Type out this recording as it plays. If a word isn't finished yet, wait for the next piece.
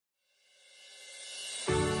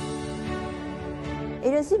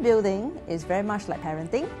Agency building is very much like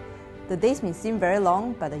parenting. The days may seem very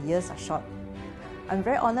long, but the years are short. I'm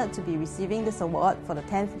very honored to be receiving this award for the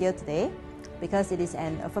 10th year today because it is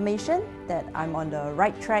an affirmation that I'm on the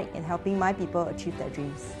right track in helping my people achieve their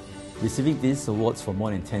dreams. Receiving these awards for more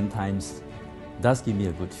than 10 times does give me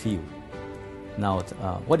a good feel. Now,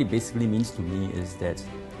 what it basically means to me is that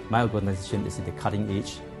my organization is at the cutting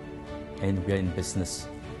edge and we are in business.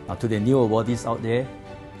 Now, to the new awardees out there,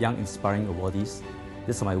 young inspiring awardees,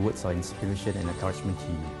 these are my words of inspiration and encouragement to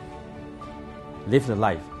you. Live the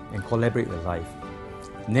life and collaborate with life.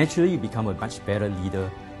 Naturally, you become a much better leader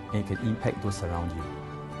and can impact those around you.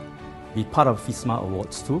 Be part of Fsma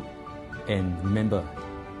Awards too, and remember,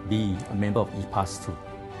 be a member of ePass too.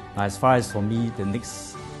 Now, as far as for me, the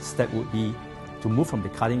next step would be to move from the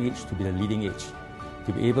cutting edge to be the leading edge,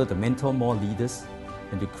 to be able to mentor more leaders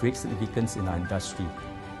and to create significance in our industry,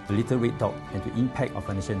 the little red dot, and to impact our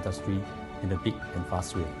financial industry in a big and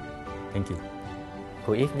fast way. Thank you.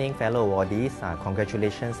 Good evening, fellow awardees.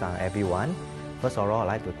 Congratulations, everyone. First of all, I'd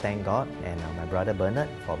like to thank God and my brother Bernard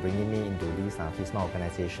for bringing me into this Fsma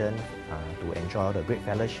organization to enjoy the great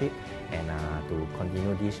fellowship and to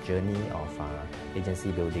continue this journey of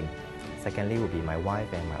agency building. Secondly, will be my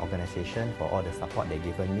wife and my organization for all the support they've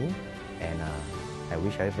given me, and I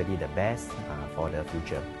wish everybody the best for the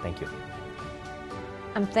future. Thank you.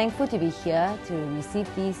 I'm thankful to be here to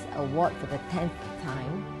receive this award for the 10th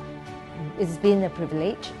time. It's been a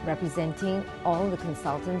privilege representing all the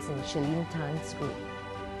consultants in Shirlene Tan's group.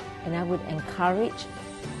 And I would encourage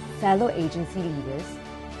fellow agency leaders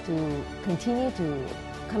to continue to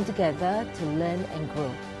come together to learn and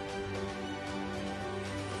grow.